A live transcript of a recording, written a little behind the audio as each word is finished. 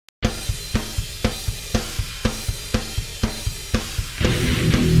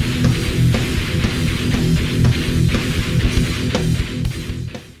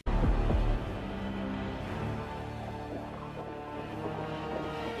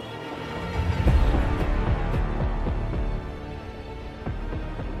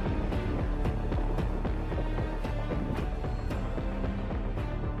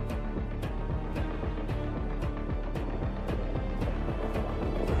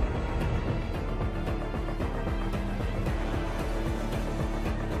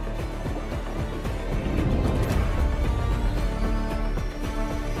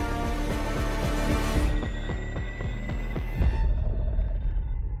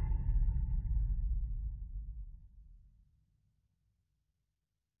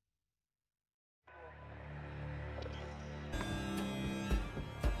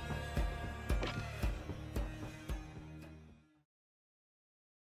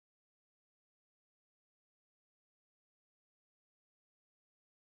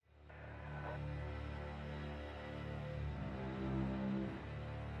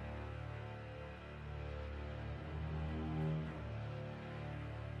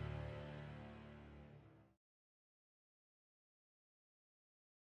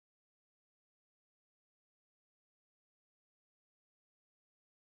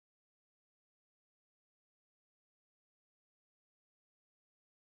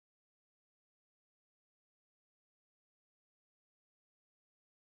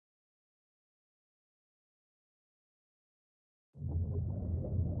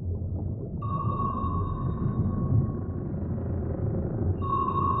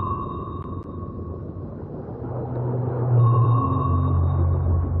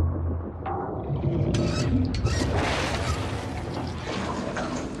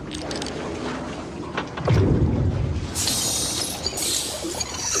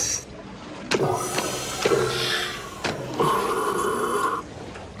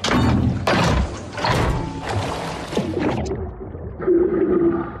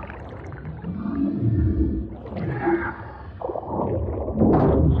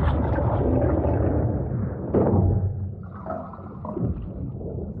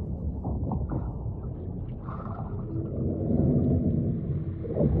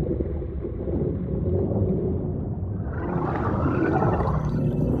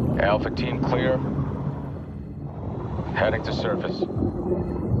Alpha team clear. Heading to surface.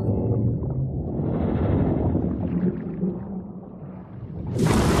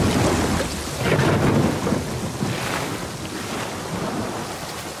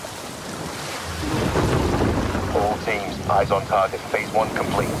 All teams, eyes on target. Phase 1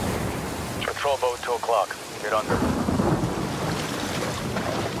 complete. Patrol boat 2 o'clock. Get under.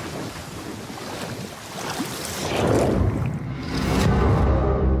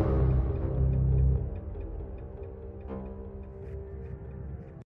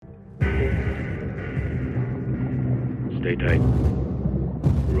 Stay tight.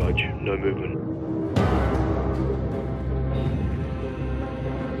 Rog, no movement.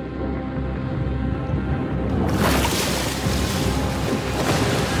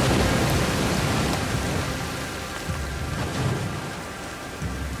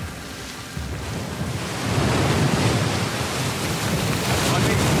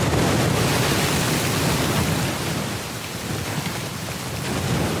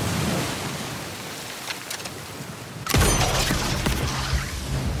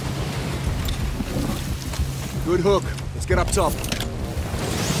 Good hook. Let's get up top.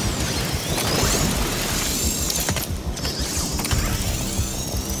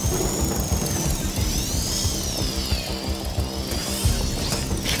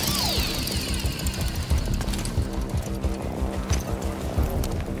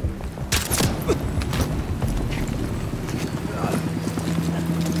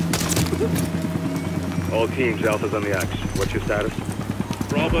 All teams, Alpha's on the axe. What's your status?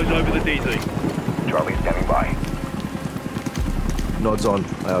 Bravo's over the DZ. Charlie standing by. Nods on.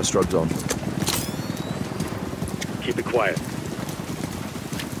 Strug's on. Keep it quiet.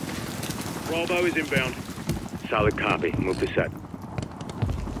 Bravo is inbound. Solid copy. Move to set.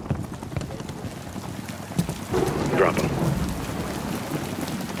 Drop him.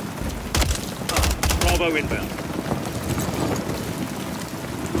 Bravo inbound.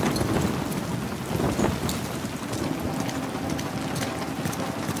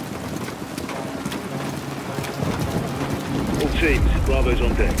 Teams, Bravo's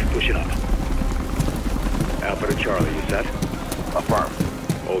on deck. Push it up. Alpha to Charlie, you set? Affirm.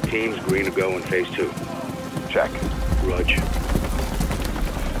 All teams, green to go in phase 2. Check. Rog.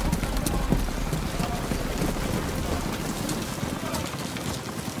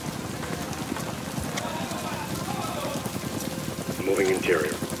 Moving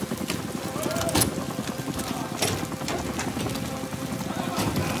interior.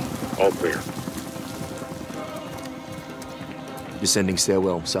 All clear. Descending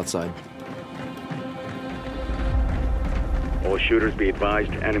stairwell, south side. All shooters be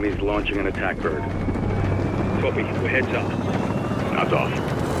advised, enemies launching an attack bird. Copy. We're heads up. Nods off.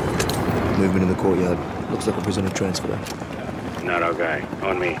 Movement in the courtyard. Looks like a prisoner transfer. Not our guy.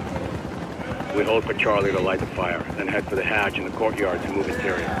 On me. We hold for Charlie to light the fire, then head for the hatch in the courtyard to move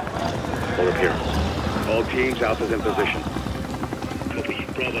interior. Hold up here. All teams, Alpha's in position. Copy.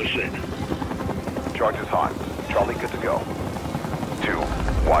 Bravo set. Charge is hot. Charlie good to go. 2,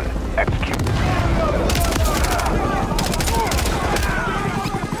 1, execute.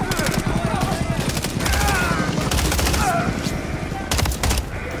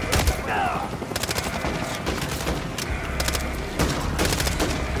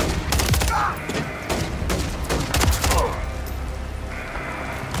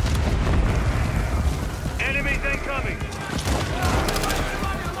 Enemies incoming.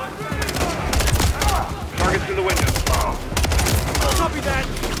 Targets in the window. Copy that.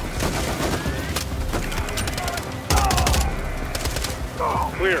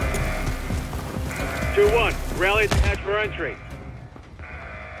 Clear. 2-1. Rally at the hatch for entry.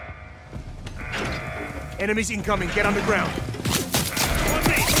 Enemies incoming. Get underground. On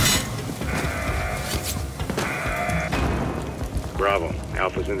me. Bravo.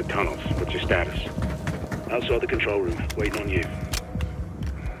 Alpha's in the tunnels. What's your status? Outside the control room, waiting on you.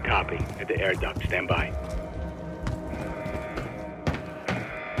 Copy. At the air duct. Stand by.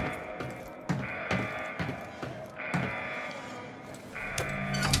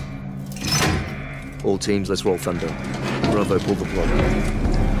 All teams, let's roll thunder. Bravo, pull the plug.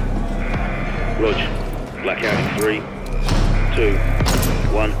 Rog. Blackout in 3, 2,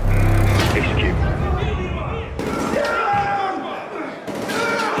 1. Execute.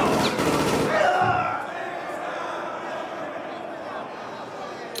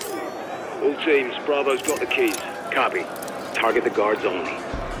 All teams, Bravo's got the keys. Copy. Target the guards only.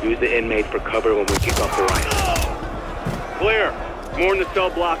 Use the inmates for cover when we kick off the riot. Clear. More in the cell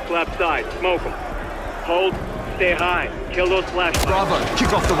blocks left side. Smoke them. Hold. Stay high. Kill those flashlights. Bravo,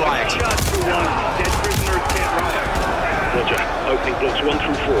 kick off the riot. Shots to one. Dead prisoners can't riot. Roger. Opening blocks 1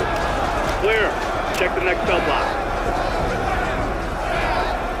 through 4. Clear. Check the next cell block.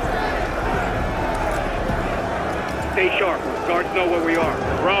 Stay sharp. Guards know where we are.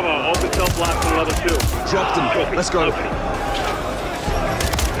 Bravo. Open cell blocks on level 2. Drop them. Copy. Let's go. Opening.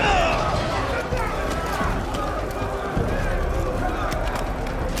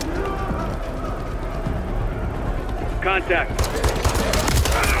 Contact.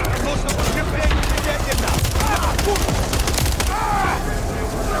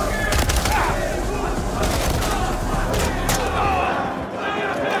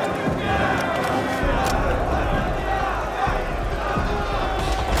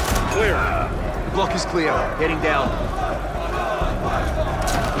 Clear. Block is clear. Heading down.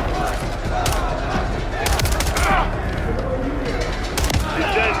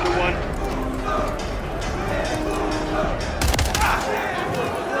 Descend to 1.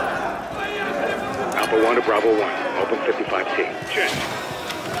 Alpha 1 to Bravo 1. Open 55C. Check.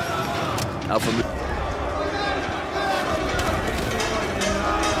 Alpha.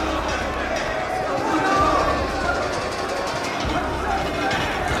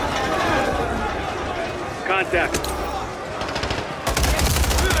 Contact.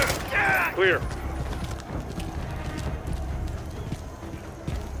 Clear.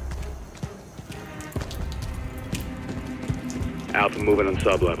 Alpha moving on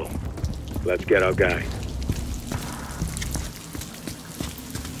sub-level. Let's get our guy.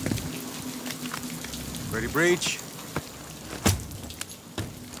 Ready, breach?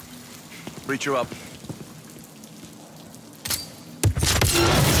 Breacher up.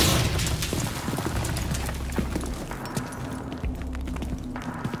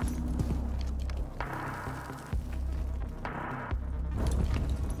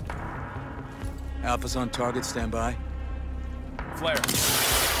 Alpha's on target, stand by. Flare.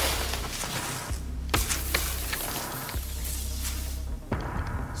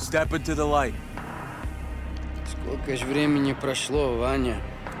 Step into the light. Сколько ж времени прошло, Ваня?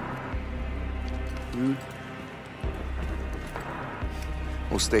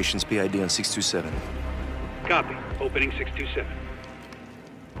 All stations PID on 627. Copy. Opening 627.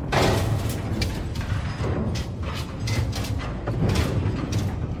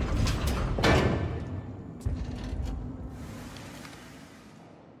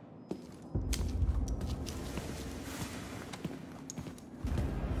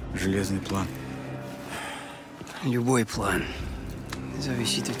 Железный план. Любой план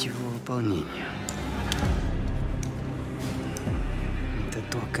зависит от его выполнения. Это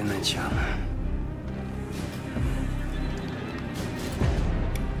только начало.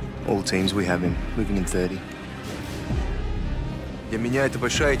 All teams, we have him. Moving in 30. Для меня это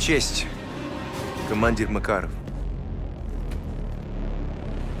большая честь. Командир Макаров.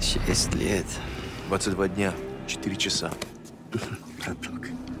 6 лет. 22 дня, 4 часа. Браток.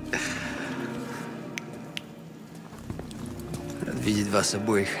 Рад видеть вас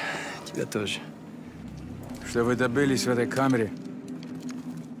обоих. Тебя тоже. Что вы добились в этой камере?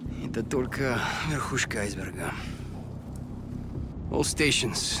 Это только верхушка айсберга. All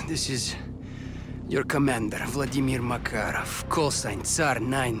stations, this is your commander, Vladimir Makarov. Call sign Tsar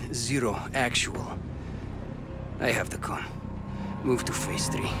 90 actual. I have the con. Move to phase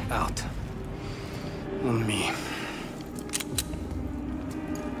 3. Out. On me.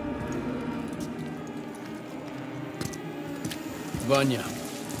 Vanya,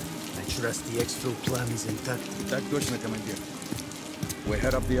 I trust the exfil plan is intact. Так точно, командир. We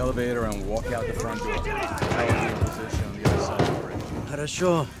head up the elevator and walk out the front door. I'll be in position on the other side of the bridge.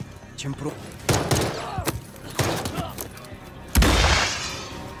 Хорошо. Чем про...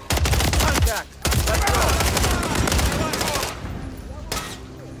 Contact! Let's go!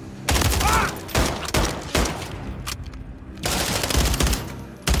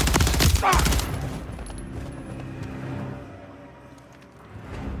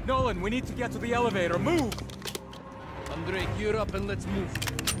 Nolan, we need to get to the elevator. Move! Andrei, gear up and let's move.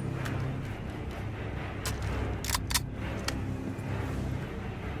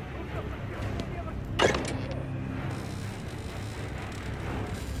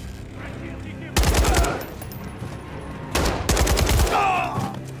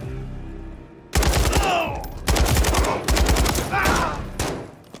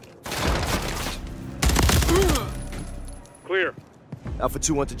 Clear. Alpha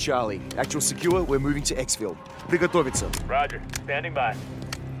 2-1 to Charlie. Actual secure, we're moving to exfil. Приготовиться. Roger. Standing by.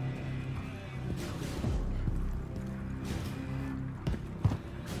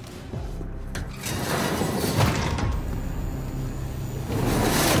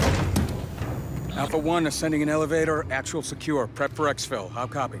 Alpha 1 ascending an elevator, actual secure. Prep for exfil. How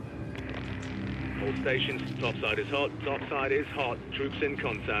copy? All stations, top side is hot, top side is hot. Troops in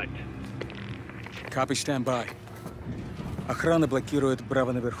contact. Copy, stand by. Охрана блокирует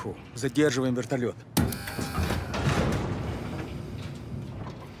Браво наверху. Задерживаем вертолет.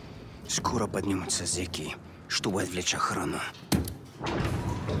 Скоро поднимутся зэки, чтобы отвлечь охрану.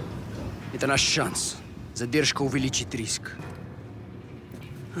 Это наш шанс. Задержка увеличит риск.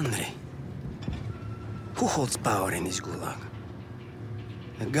 Андрей, who holds power in this gulag?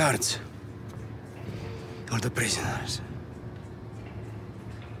 The guards or the prisoners?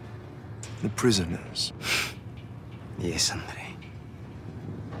 The prisoners. Yes, Андрей.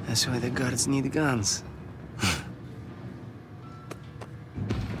 That's why the guards need guns.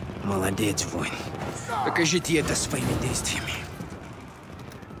 Молодец, воин. Покажите это своими действиями.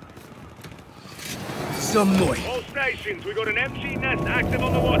 За мной! All stations, we got an empty nest active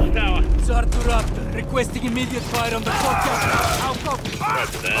on the watchtower. Tsar to Raptor, requesting immediate fire on the courtyard. How copy?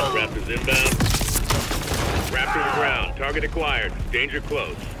 Roger that. Raptor's inbound. Raptor to ground. Target acquired. Danger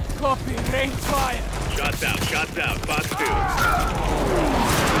close. Copy, range fire. Shots out. Shots out. Fox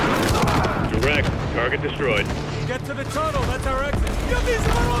 2. Direct. Target destroyed. Get to the tunnel, that's our exit.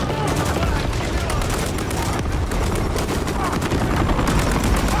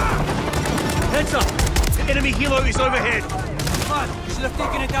 Heads up! The enemy helo is overhead. Come on, you should have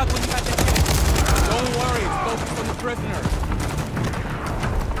taken it out when you had the chance. Don't worry, it's focused on the prisoners.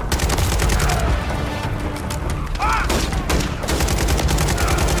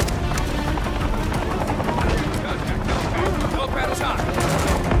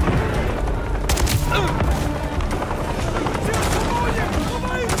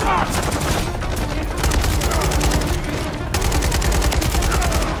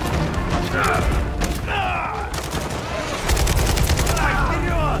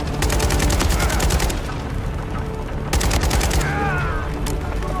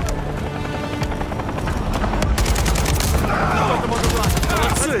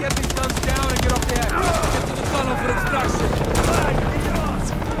 Get these guns down and get off the edge. Get to the tunnel for extraction.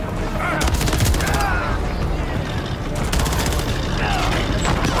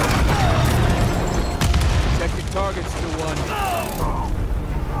 Check your targets, 2-1.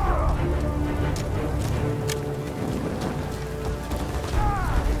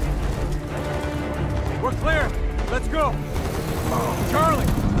 We're clear. Let's go. Charlie,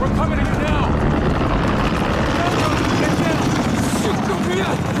 we're coming to you now. Get down.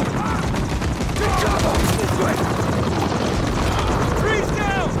 Freeze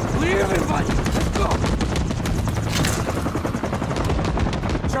down! Leave everybody! Let's go!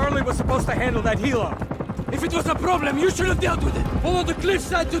 Charlie was supposed to handle that helo. If it was a problem, you should have dealt with it! Follow the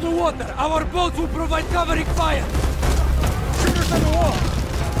cliffside to the water! Our boats will provide covering fire! Shooters on the wall!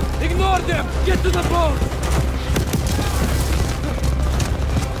 Ignore them! Get to the boat!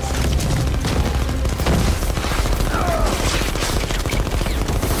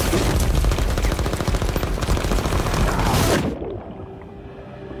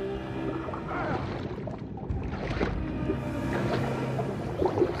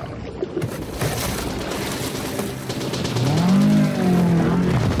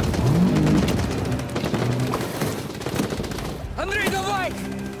 Андрей, давай!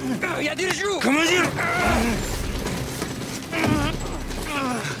 Я держу! Командир!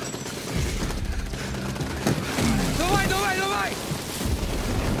 Давай, давай, давай!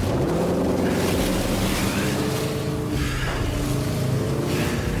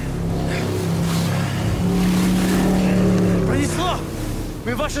 Пронесло!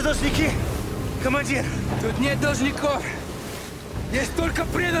 Мы ваши должники, командир! Тут нет должников! Есть только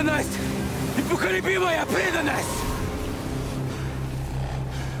преданность! Непоколебимая преданность!